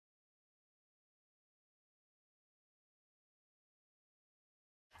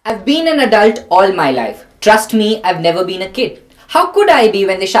I've been an adult all my life. Trust me, I've never been a kid. How could I be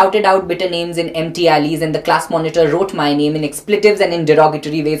when they shouted out bitter names in empty alleys and the class monitor wrote my name in expletives and in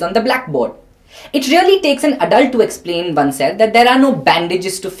derogatory ways on the blackboard? It really takes an adult to explain oneself that there are no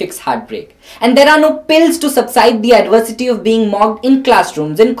bandages to fix heartbreak, and there are no pills to subside the adversity of being mocked in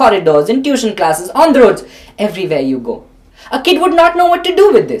classrooms, in corridors, in tuition classes, on the roads, everywhere you go. A kid would not know what to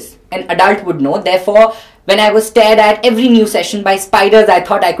do with this. An adult would know. Therefore, when I was stared at every new session by spiders I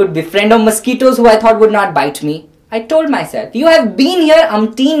thought I could befriend or mosquitoes who I thought would not bite me, I told myself, you have been here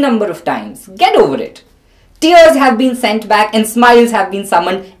umpteen number of times. Get over it. Tears have been sent back and smiles have been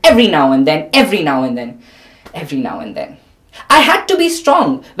summoned every now and then, every now and then, every now and then. I had to be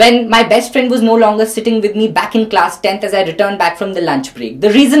strong when my best friend was no longer sitting with me back in class 10th as I returned back from the lunch break.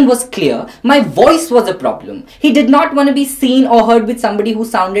 The reason was clear. My voice was a problem. He did not want to be seen or heard with somebody who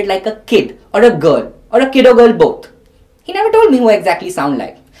sounded like a kid or a girl or a kid or girl both. He never told me who I exactly sound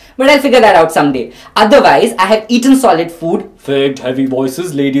like. But I'll figure that out someday. Otherwise, I have eaten solid food, faked heavy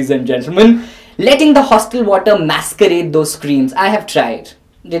voices, ladies and gentlemen, letting the hostel water masquerade those screams. I have tried.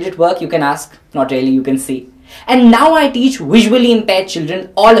 Did it work? You can ask. Not really, you can see. And now I teach visually impaired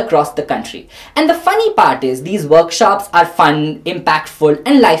children all across the country. And the funny part is these workshops are fun, impactful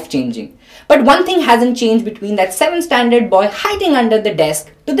and life-changing. But one thing hasn't changed between that 7th standard boy hiding under the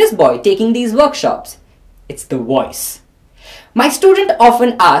desk to this boy taking these workshops. It's the voice. My students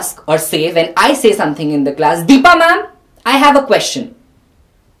often ask or say when I say something in the class, Deepa ma'am, I have a question.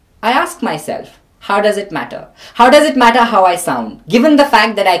 I ask myself, how does it matter? How does it matter how I sound? Given the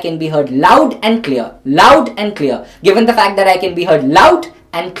fact that I can be heard loud and clear, given the fact that I can be heard loud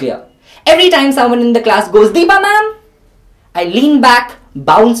and clear. Every time someone in the class goes, Deepa ma'am, I lean back,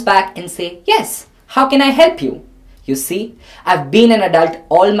 bounce back and say, yes, how can I help you? You see, I've been an adult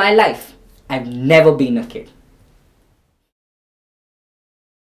all my life. I've never been a kid.